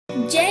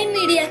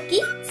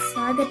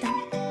స్వాగతం.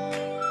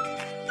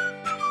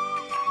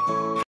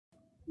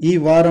 ఈ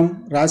వారం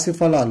రాశి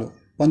ఫలాలు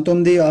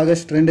 19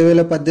 ఆగస్టు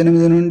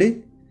 2018 నుండి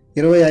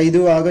 25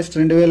 ఆగస్టు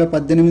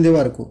 2018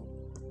 వరకు.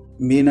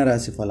 మీన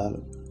రాశి ఫలాలు.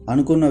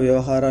 అనుకున్న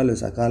వ్యవహారాలు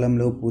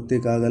సకాలంలో పూర్తి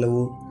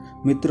కాగలవు.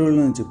 మిత్రుల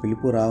నుంచి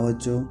పిలుపు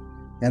రావచ్చు.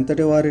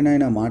 ఎంతటి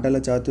వారినైనా మాటల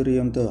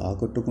చాతుర్యంతో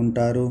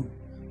ఆకట్టుకుంటారు.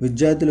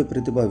 విద్యార్థుల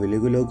ప్రతిభ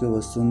వెలుగులోకి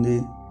వస్తుంది.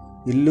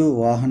 ఇల్లు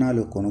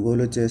వాహనాలు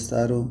కొనుగోలు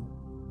చేస్తారు.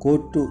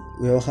 కోర్టు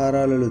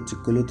వ్యవహారాలలో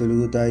చిక్కులు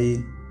తొలగుతాయి.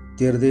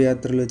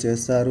 తీర్థయాత్రలు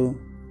చేస్తారు.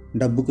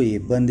 డబ్బుకు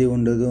ఇబ్బంది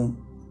ఉండదు.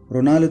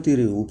 రుణాలు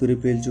తీరి ఊపిరి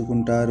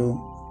పీల్చుకుంటారు.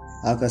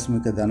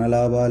 ఆకస్మిక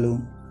ధనలాభాలు.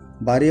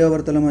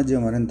 భార్యాభర్తల మధ్య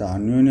మరింత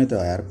అన్యోన్యత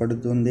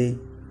ఏర్పడుతుంది.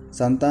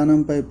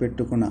 సంతానంపై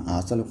పెట్టుకున్న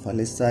ఆశలు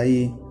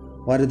ఫలిస్తాయి.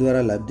 వారి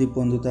ద్వారా లబ్ధి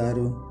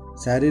పొందుతారు.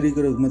 శారీరక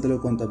రుగ్మతలు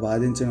కొంత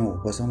బాధించిన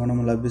ఉపశమనం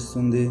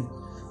లభిస్తుంది.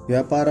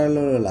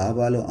 వ్యాపారాలలో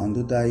లాభాలు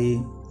అందుతాయి.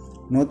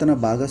 నూతన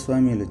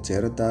భాగస్వామ్యాలు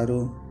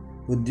చేరుతారు.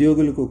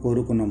 ఉద్యోగులకు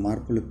కోరుకున్న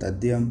మార్పులు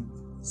తథ్యం.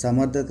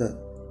 సమర్థత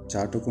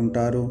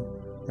చాటుకుంటారు.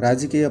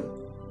 రాజకీయ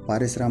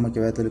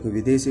పారిశ్రామికవేత్తలకు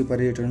విదేశీ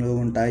పర్యటనలు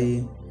ఉంటాయి.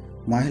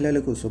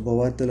 మహిళలకు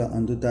శుభవార్తలు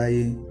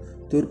అందుతాయి.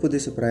 తూర్పు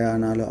దిశ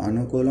ప్రయాణాలు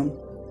అనుకూలం.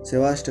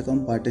 శివాష్టకం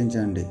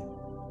పాటించండి.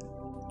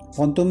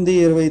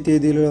 19-20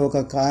 తేదీలో ఒక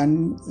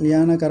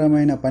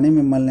కళ్యాణకరమైన పని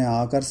మిమ్మల్ని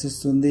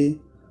ఆకర్షిస్తుంది.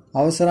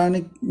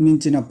 అవసరానికి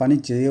మించిన పని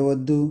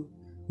చేయవద్దు.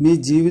 మీ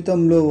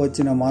జీవితంలో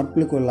వచ్చిన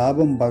మార్పులకు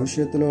లాభం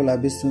భవిష్యత్తులో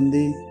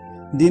లభిస్తుంది.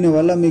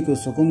 దీనివల్ల మీకు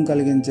సుఖం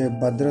కలిగించే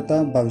భద్రత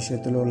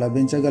భవిష్యత్తులో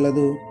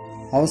లభించగలదు.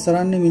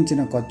 అవసరాన్ని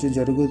మించిన ఖర్చు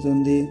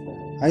జరుగుతుంది.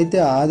 అయితే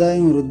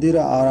ఆదాయం వృద్ధి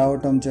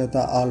రావటం చేత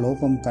ఆ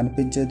లోపం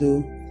కనిపించదు.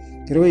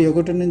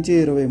 21 నుంచి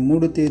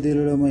 23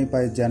 తేదీలలో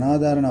మీపై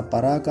జనాదరణ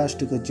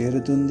పరాకాష్ఠకు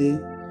చేరుతుంది.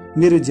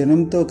 మీరు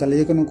జనంతో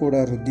కలయికను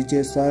కూడా వృద్ధి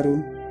చేస్తారు.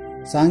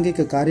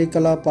 సాంఘిక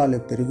కార్యకలాపాలు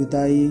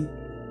పెరుగుతాయి.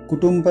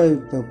 కుటుంబంపై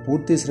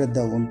పూర్తి శ్రద్ధ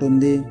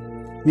ఉంటుంది.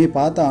 మీ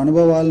పాత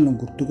అనుభవాలను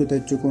గుర్తుకు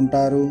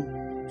తెచ్చుకుంటారు.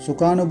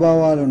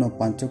 సుఖానుభవాలను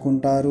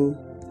పంచుకుంటారు.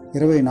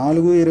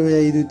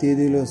 24-25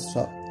 తేదీలో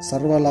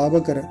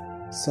సర్వలాభకర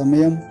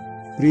సమయం.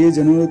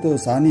 ప్రియజనులతో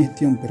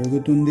సాన్నిహిత్యం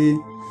పెరుగుతుంది.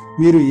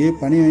 మీరు ఏ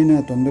పని అయినా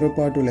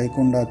తొందరపాటు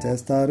లేకుండా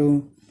చేస్తారు.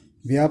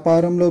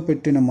 వ్యాపారంలో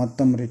పెట్టిన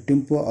మొత్తం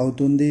రెట్టింపు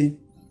అవుతుంది.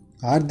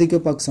 ఆర్థిక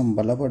పక్షం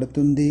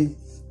బలపడుతుంది.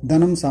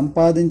 ధనం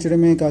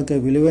సంపాదించడమే కాక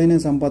విలువైన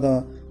సంపద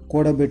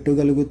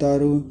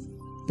కూడబెట్టగలుగుతారు.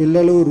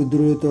 పిల్లలు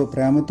వృద్ధులతో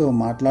ప్రేమతో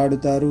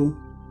మాట్లాడుతారు.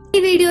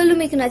 ఈ వీడియోలు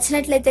మీకు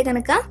నచ్చినట్లయితే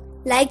కనుక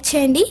లైక్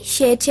చేయండి,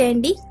 షేర్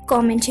చేయండి,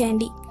 కామెంట్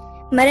చేయండి.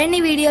 మరిన్ని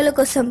వీడియోల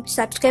కోసం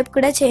సబ్స్క్రైబ్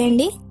కూడా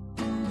చేయండి.